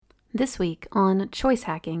This week on Choice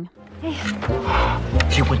Hacking. Hey.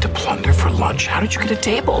 You went to Plunder for lunch? How did you get a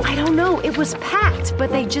table? I don't know. It was packed, but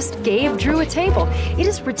they just gave Drew a table. It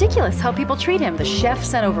is ridiculous how people treat him. The chef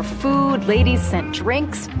sent over food, ladies sent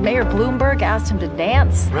drinks, Mayor Bloomberg asked him to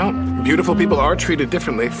dance. Well, beautiful people are treated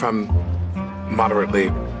differently from moderately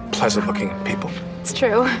pleasant-looking people. It's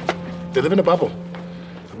true. They live in a bubble.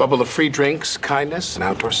 A bubble of free drinks, kindness, and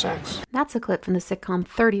outdoor sex. That's a clip from the sitcom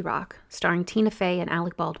 30 Rock, starring Tina Fey and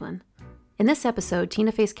Alec Baldwin. In this episode,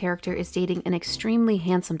 Tina Fey's character is dating an extremely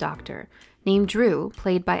handsome doctor named Drew,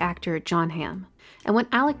 played by actor Jon Hamm. And what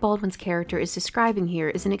Alec Baldwin's character is describing here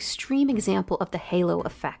is an extreme example of the halo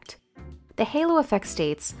effect. The halo effect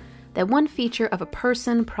states that one feature of a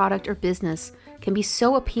person, product, or business can be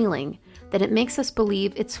so appealing that it makes us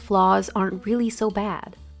believe its flaws aren't really so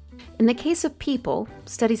bad. In the case of people,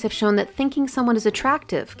 studies have shown that thinking someone is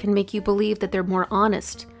attractive can make you believe that they're more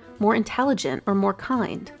honest, more intelligent, or more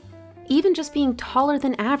kind. Even just being taller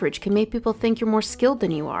than average can make people think you're more skilled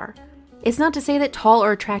than you are. It's not to say that tall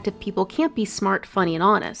or attractive people can't be smart, funny, and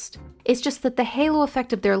honest. It's just that the halo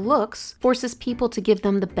effect of their looks forces people to give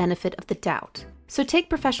them the benefit of the doubt. So take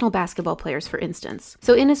professional basketball players, for instance.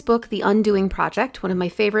 So in his book, The Undoing Project, one of my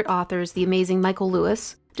favorite authors, the amazing Michael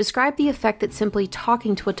Lewis, described the effect that simply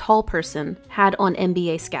talking to a tall person had on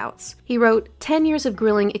NBA scouts. He wrote, 10 years of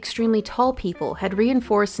grilling extremely tall people had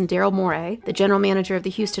reinforced in Daryl Morey, the general manager of the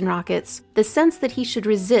Houston Rockets, the sense that he should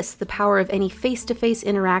resist the power of any face-to-face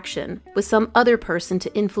interaction with some other person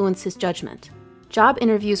to influence his judgment. Job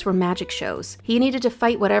interviews were magic shows. He needed to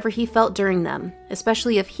fight whatever he felt during them,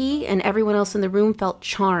 especially if he and everyone else in the room felt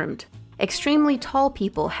charmed. Extremely tall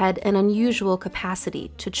people had an unusual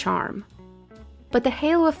capacity to charm. But the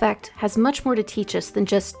halo effect has much more to teach us than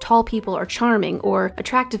just tall people are charming or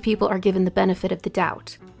attractive people are given the benefit of the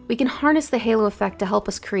doubt. We can harness the halo effect to help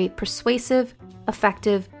us create persuasive,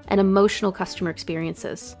 effective, and emotional customer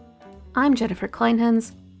experiences. I'm Jennifer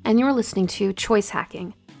Kleinhens, and you're listening to Choice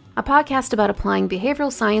Hacking, a podcast about applying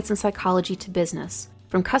behavioral science and psychology to business,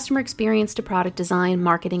 from customer experience to product design,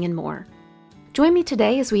 marketing, and more. Join me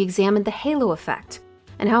today as we examine the halo effect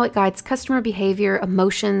and how it guides customer behavior,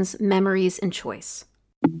 emotions, memories, and choice.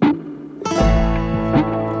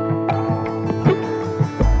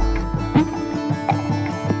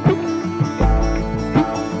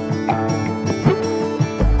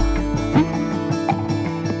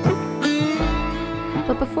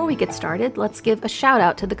 But before we get started, let's give a shout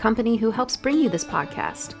out to the company who helps bring you this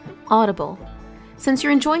podcast, Audible. Since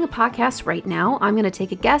you're enjoying a podcast right now, I'm going to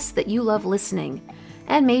take a guess that you love listening.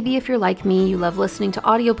 And maybe if you're like me, you love listening to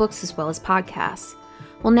audiobooks as well as podcasts.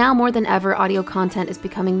 Well, now more than ever, audio content is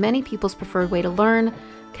becoming many people's preferred way to learn,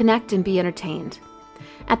 connect, and be entertained.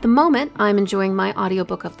 At the moment, I'm enjoying my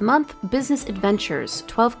audiobook of the month, Business Adventures,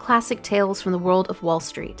 12 Classic Tales from the World of Wall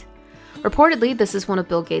Street. Reportedly, this is one of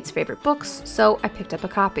Bill Gates' favorite books, so I picked up a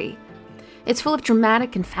copy. It's full of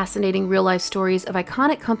dramatic and fascinating real-life stories of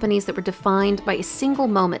iconic companies that were defined by a single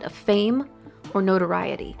moment of fame or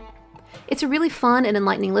notoriety. It's a really fun and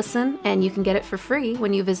enlightening listen, and you can get it for free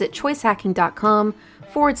when you visit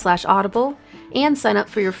choicehacking.com/audible and sign up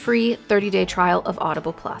for your free 30-day trial of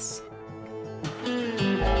Audible Plus.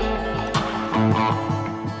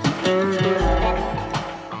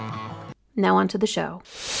 Now on to the show.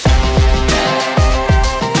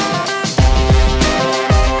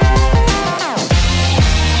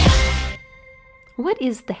 What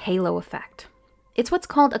is the halo effect? It's what's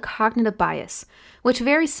called a cognitive bias, which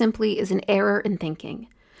very simply is an error in thinking.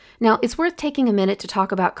 Now, it's worth taking a minute to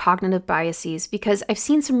talk about cognitive biases because I've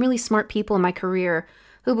seen some really smart people in my career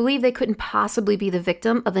who believe they couldn't possibly be the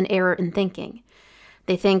victim of an error in thinking.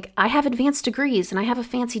 They think, I have advanced degrees and I have a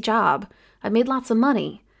fancy job. I've made lots of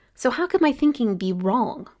money. So how could my thinking be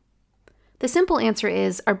wrong? The simple answer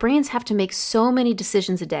is our brains have to make so many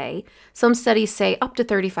decisions a day. Some studies say up to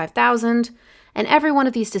 35,000. And every one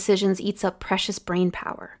of these decisions eats up precious brain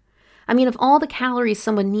power. I mean, of all the calories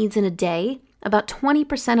someone needs in a day, about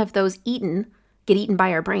 20% of those get eaten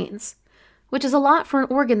by our brains, which is a lot for an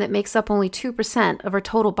organ that makes up only 2% of our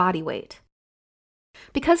total body weight.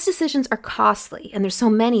 Because decisions are costly, and there's so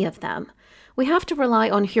many of them, we have to rely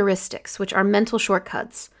on heuristics, which are mental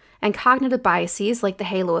shortcuts, and cognitive biases, like the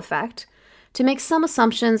halo effect, to make some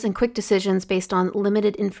assumptions and quick decisions based on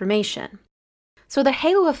limited information. So the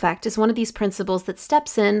halo effect is one of these principles that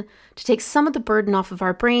steps in to take some of the burden off of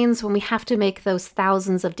our brains when we have to make those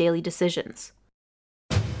thousands of daily decisions.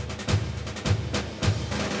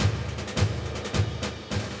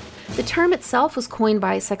 The term itself was coined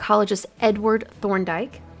by psychologist Edward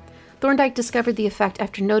Thorndike. Thorndike discovered the effect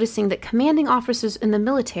after noticing that commanding officers in the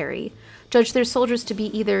military judged their soldiers to be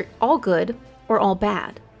either all good or all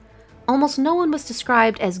bad. Almost no one was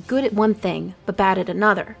described as good at one thing, but bad at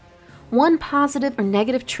another. One positive or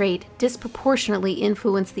negative trait disproportionately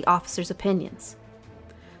influenced the officer's opinions.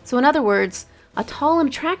 So in other words, a tall and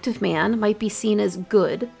attractive man might be seen as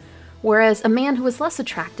good, whereas a man who was less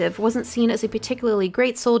attractive wasn't seen as a particularly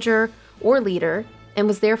great soldier or leader, and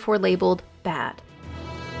was therefore labeled bad.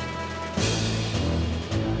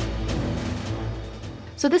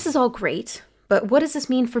 So this is all great, but what does this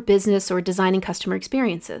mean for business or designing customer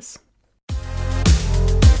experiences?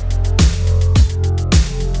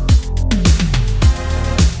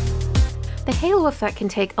 The halo effect can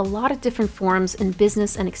take a lot of different forms in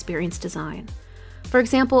business and experience design. For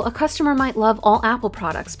example, a customer might love all Apple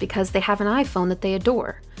products because they have an iPhone that they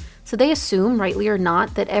adore. So they assume, rightly or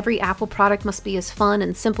not, that every Apple product must be as fun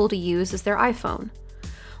and simple to use as their iPhone.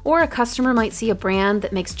 Or a customer might see a brand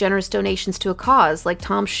that makes generous donations to a cause, like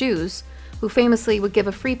Tom's Shoes, who famously would give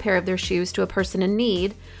a free pair of their shoes to a person in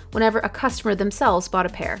need whenever a customer themselves bought a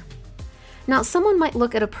pair. Now, someone might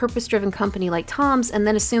look at a purpose-driven company like Tom's and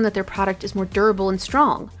then assume that their product is more durable and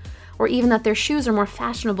strong, or even that their shoes are more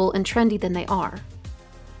fashionable and trendy than they are.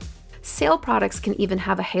 Sale products can even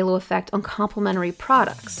have a halo effect on complementary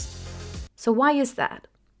products. So why is that?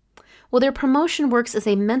 Well, their promotion works as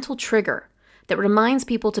a mental trigger that reminds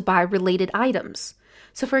people to buy related items.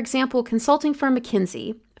 So for example, consulting firm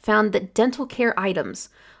McKinsey found that dental care items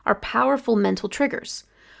are powerful mental triggers.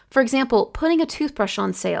 For example, putting a toothbrush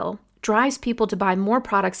on sale drives people to buy more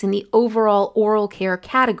products in the overall oral care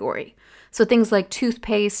category, so things like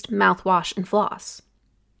toothpaste, mouthwash, and floss.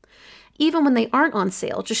 Even when they aren't on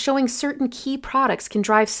sale, just showing certain key products can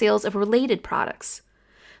drive sales of related products.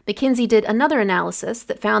 McKinsey did another analysis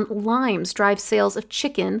that found limes drive sales of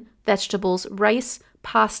chicken, vegetables, rice,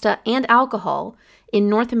 pasta, and alcohol in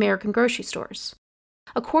North American grocery stores.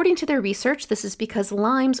 According to their research, this is because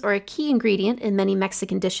limes are a key ingredient in many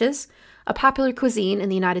Mexican dishes, a popular cuisine in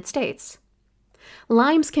the United States.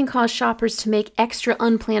 Limes can cause shoppers to make extra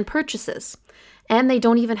unplanned purchases, and they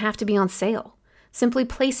don't even have to be on sale. Simply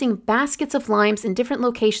placing baskets of limes in different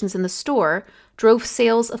locations in the store drove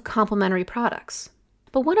sales of complementary products.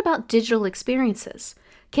 But what about digital experiences?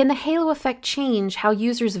 Can the halo effect change how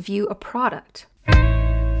users view a product?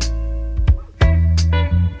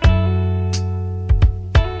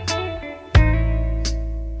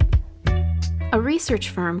 A research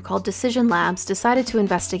firm called Decision Labs decided to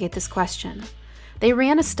investigate this question. They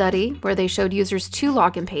ran a study where they showed users 2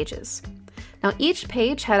 login pages. Now, each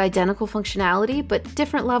page had identical functionality, but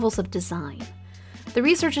different levels of design. The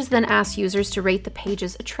researchers then asked users to rate the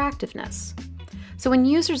page's attractiveness. So when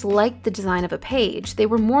users liked the design of a page, they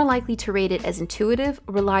were more likely to rate it as intuitive,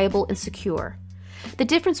 reliable, and secure. The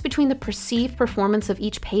difference between the perceived performance of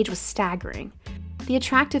each page was staggering. The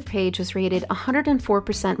attractive page was rated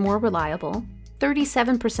 104% more reliable,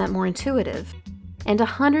 37% more intuitive, and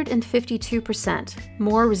 152%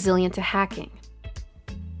 more resilient to hacking.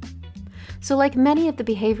 So like many of the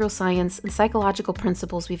behavioral science and psychological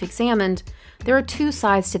principles we've examined, there are 2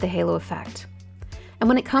 sides to the halo effect. And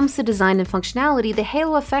when it comes to design and functionality, the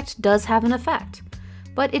halo effect does have an effect.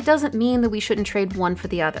 But it doesn't mean that we shouldn't trade one for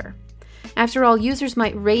the other. After all, users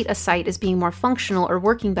might rate a site as being more functional or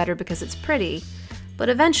working better because it's pretty, but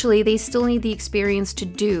eventually they still need the experience to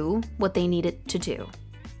do what they need it to do.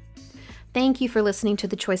 Thank you for listening to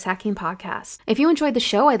the Choice Hacking Podcast. If you enjoyed the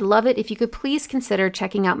show, I'd love it if you could please consider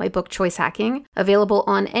checking out my book, Choice Hacking, available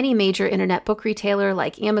on any major internet book retailer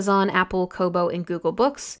like Amazon, Apple, Kobo, and Google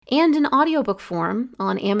Books, and in audiobook form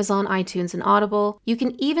on Amazon, iTunes, and Audible. You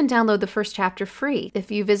can even download the first chapter free if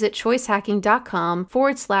you visit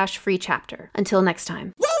choicehacking.com/free chapter. Until next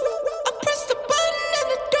time.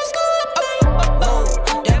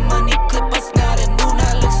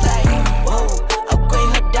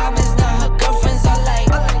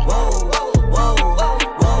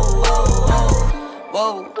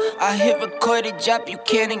 I hit record a drop, you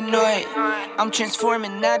can't ignore it. I'm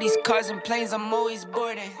transforming now these cars and planes, I'm always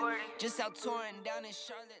boarding. Just out touring down in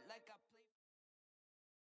Charlotte.